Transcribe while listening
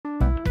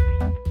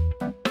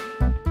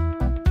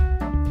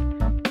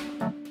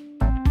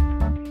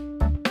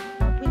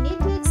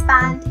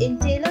and in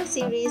Taylor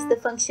series the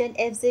function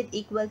fz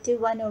equal to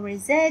 1 over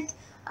z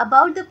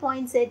about the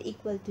point z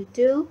equal to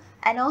 2,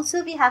 and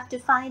also we have to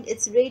find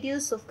its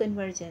radius of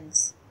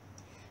convergence.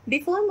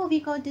 Before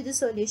moving on to the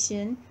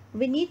solution,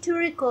 we need to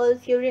recall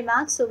few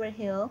remarks over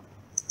here.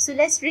 So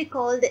let's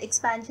recall the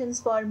expansions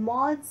for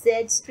mod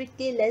z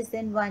strictly less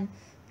than 1.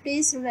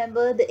 Please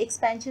remember the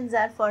expansions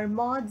are for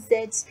mod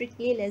z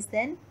strictly less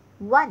than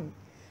 1.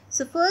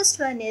 So first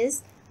one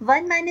is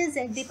 1 minus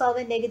z to the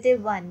power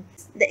negative 1.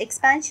 The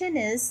expansion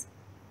is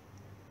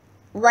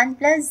 1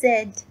 plus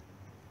z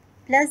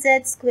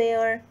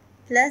square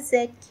plus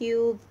z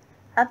cube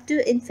up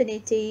to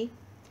infinity,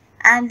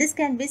 and this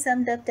can be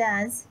summed up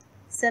as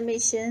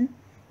summation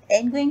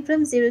n going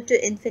from 0 to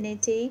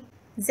infinity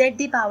z to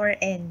the power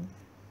n.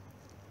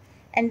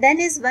 And then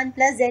is 1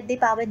 plus z to the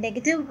power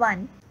negative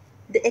 1.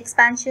 The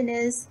expansion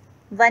is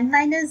 1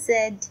 minus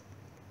z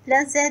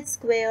plus z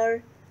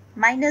square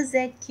minus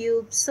z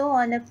cube, so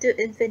on up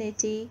to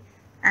infinity,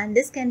 and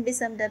this can be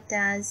summed up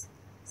as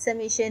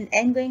summation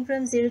n going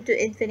from 0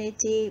 to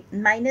infinity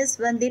minus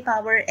 1 to the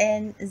power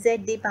n z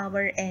to the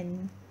power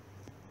n.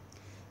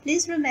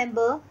 Please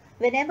remember,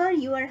 whenever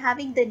you are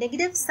having the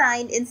negative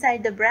sign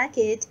inside the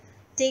bracket,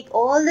 take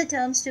all the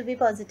terms to be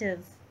positive.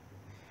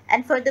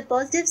 And for the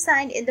positive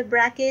sign in the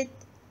bracket,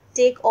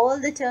 take all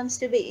the terms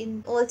to be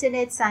in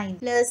alternate sign,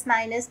 plus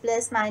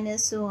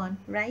minus, so on,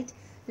 right?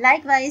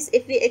 Likewise,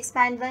 if we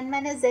expand 1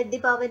 minus z to the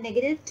power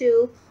negative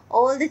 2,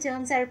 all the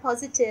terms are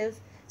positive.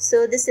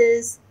 So this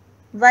is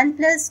 1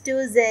 plus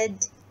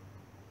 2z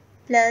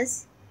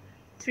plus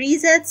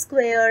 3z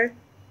square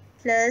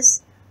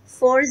plus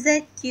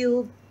 4z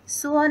cube,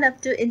 so on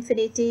up to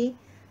infinity,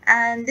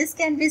 and this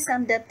can be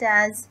summed up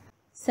as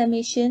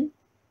summation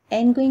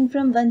n going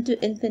from 1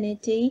 to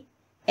infinity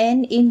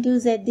n into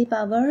z to the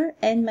power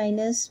n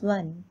minus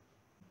 1.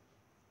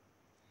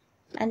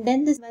 And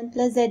then this 1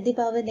 plus z to the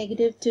power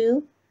negative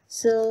 2.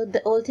 So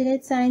the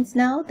alternate signs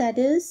now, that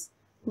is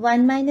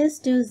 1 minus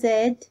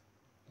 2z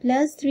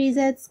plus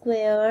 3z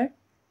square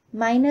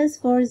minus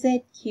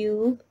 4z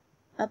cube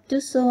up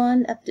to so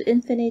on up to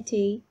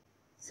infinity.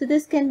 So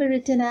this can be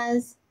written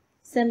as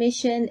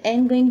summation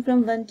n going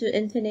from 1 to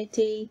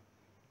infinity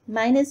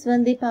minus 1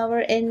 to the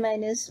power n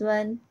minus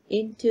 1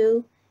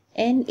 into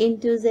n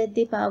into z to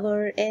the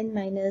power n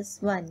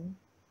minus 1.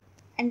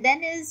 And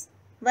then is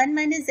 1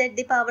 minus z to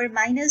the power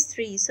minus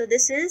 3. So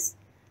this is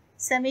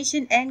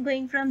summation n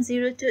going from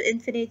 0 to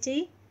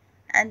infinity,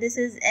 and this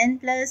is n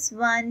plus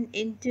 1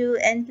 into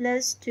n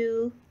plus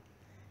 2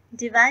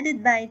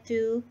 divided by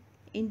 2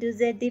 into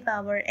z to the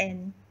power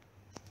n.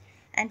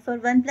 And for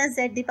 1 plus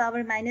z to the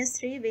power minus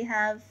 3, we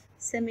have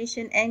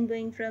summation n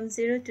going from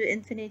 0 to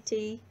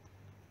infinity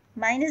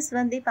minus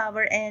 1 to the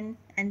power n,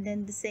 and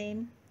then the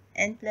same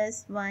n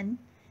plus 1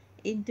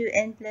 into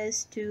n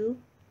plus 2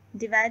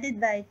 divided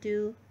by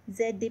 2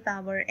 z to the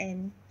power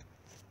n.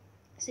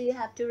 So you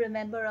have to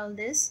remember all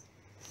this.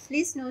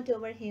 Please note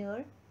over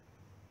here,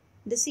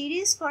 the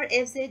series for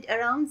fz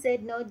around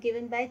z0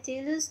 given by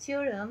Taylor's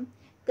theorem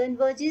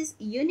converges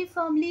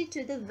uniformly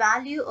to the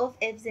value of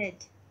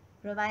fz,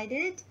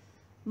 provided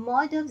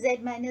mod of z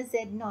minus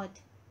z0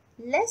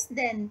 less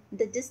than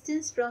the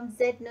distance from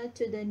z0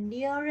 to the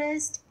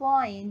nearest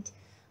point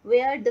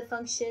where the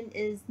function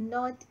is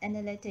not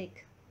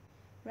analytic,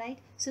 right?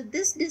 So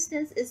this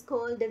distance is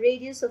called the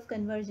radius of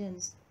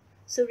convergence.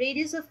 So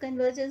radius of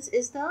convergence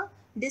is the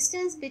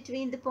distance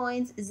between the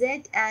points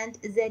z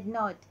and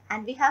z0,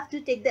 and we have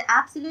to take the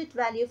absolute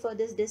value for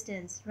this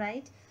distance,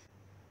 right?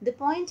 The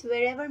point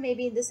wherever may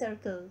be in the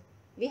circle,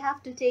 we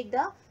have to take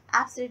the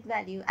absolute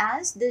value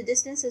as the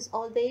distance is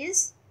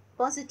always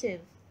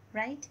positive,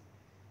 right?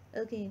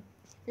 Okay,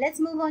 let's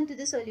move on to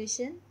the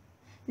solution.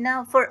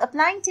 Now, for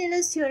applying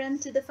Taylor's theorem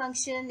to the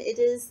function, it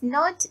is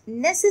not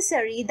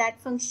necessary that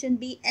function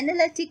be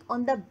analytic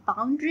on the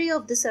boundary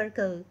of the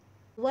circle.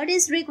 What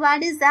is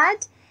required is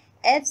that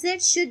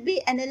fz should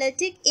be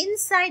analytic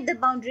inside the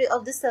boundary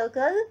of the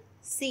circle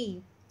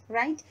C,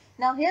 right?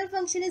 Now, here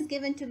function is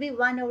given to be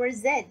 1 over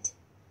z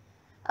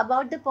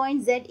about the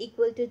point z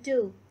equal to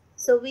 2.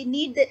 So, we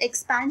need the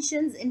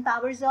expansions in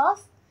powers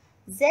of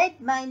z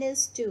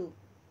minus 2,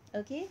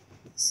 okay?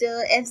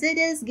 So fz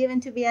is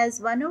given to be as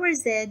 1 over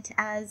z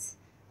as,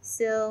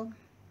 so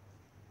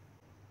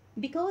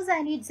because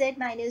I need z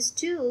minus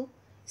 2,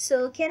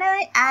 so can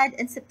I add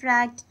and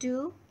subtract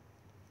 2?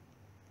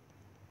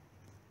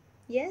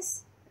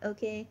 Yes?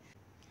 Okay.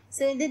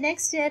 So in the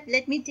next step,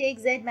 let me take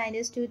z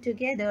minus 2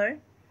 together.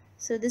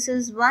 So this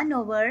is 1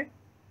 over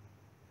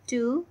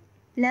 2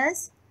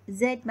 plus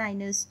z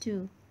minus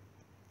 2,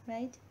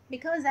 right?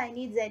 Because I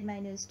need z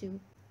minus 2.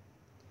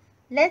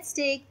 Let's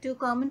take 2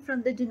 common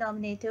from the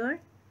denominator,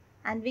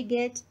 and we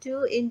get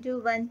 2 into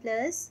 1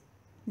 plus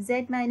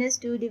z minus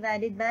 2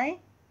 divided by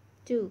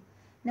 2.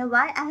 Now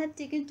why I have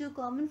taken 2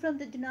 common from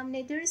the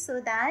denominator?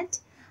 So that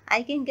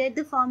I can get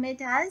the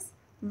format as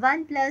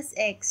 1 plus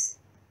x,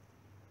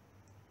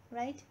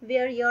 right?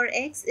 Where your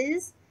x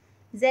is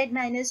z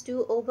minus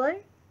 2 over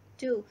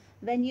 2.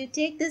 When you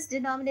take this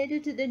denominator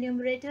to the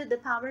numerator, the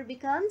power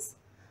becomes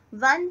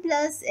 1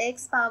 plus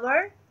x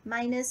power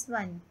minus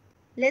 1.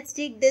 let's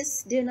take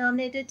this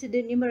denominator to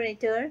the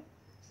numerator.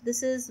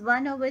 This is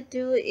 1 over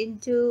 2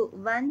 into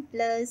 1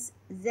 plus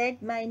z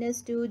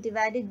minus 2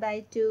 divided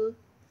by 2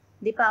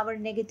 the power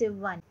negative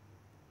 1.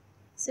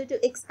 So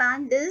to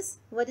expand this,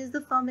 what is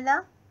the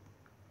formula?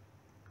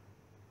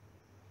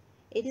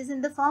 It is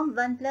in the form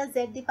 1 plus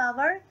z the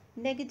power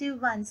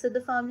negative 1. So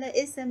the formula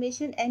is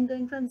summation n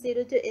going from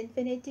 0 to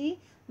infinity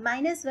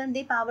minus 1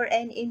 the power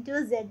n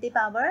into z the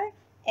power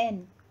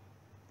n.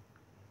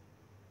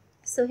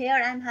 So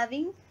here I am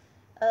having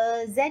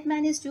z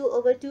minus 2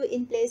 over 2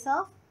 in place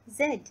of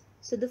z.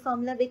 So the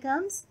formula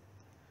becomes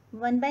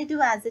 1 by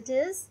 2 as it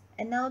is.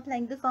 And now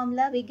applying the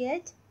formula, we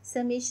get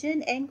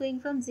summation n going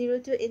from 0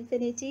 to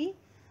infinity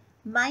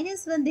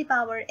minus 1 the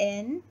power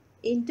n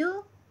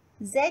into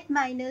z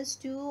minus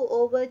 2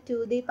 over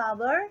 2 the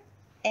power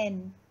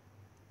n.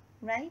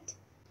 Right?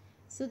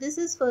 So this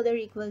is further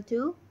equal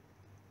to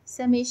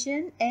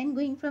summation n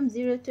going from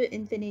 0 to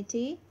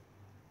infinity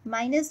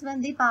minus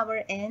 1 the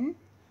power n.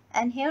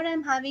 And here I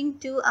am having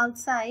 2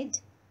 outside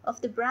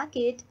of the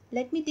bracket.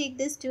 Let me take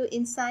this 2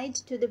 inside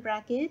to the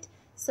bracket.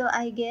 So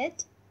I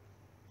get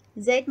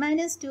z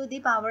minus 2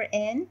 the power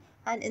n,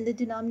 and in the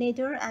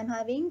denominator I am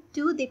having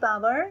 2 the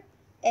power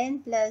n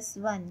plus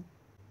 1.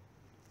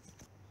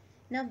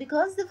 Now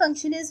because the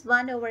function is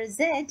 1 over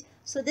z,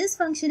 so this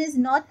function is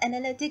not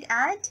analytic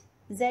at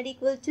z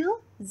equal to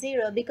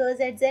 0,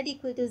 because at z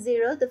equal to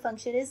 0 the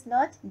function is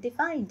not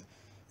defined.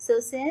 So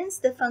since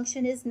the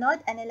function is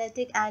not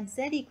analytic at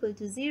z equal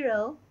to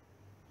 0,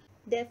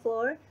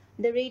 therefore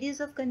the radius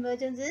of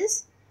convergence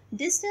is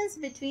distance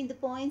between the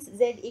points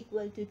z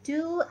equal to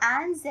 2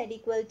 and z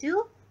equal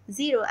to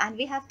 0, and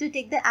we have to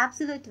take the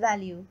absolute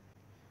value.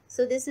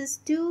 So this is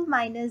 2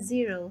 minus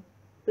 0,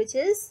 which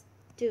is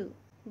 2.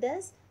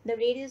 Thus the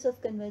radius of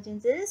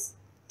convergence is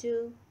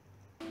 2.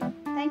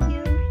 Thank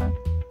you.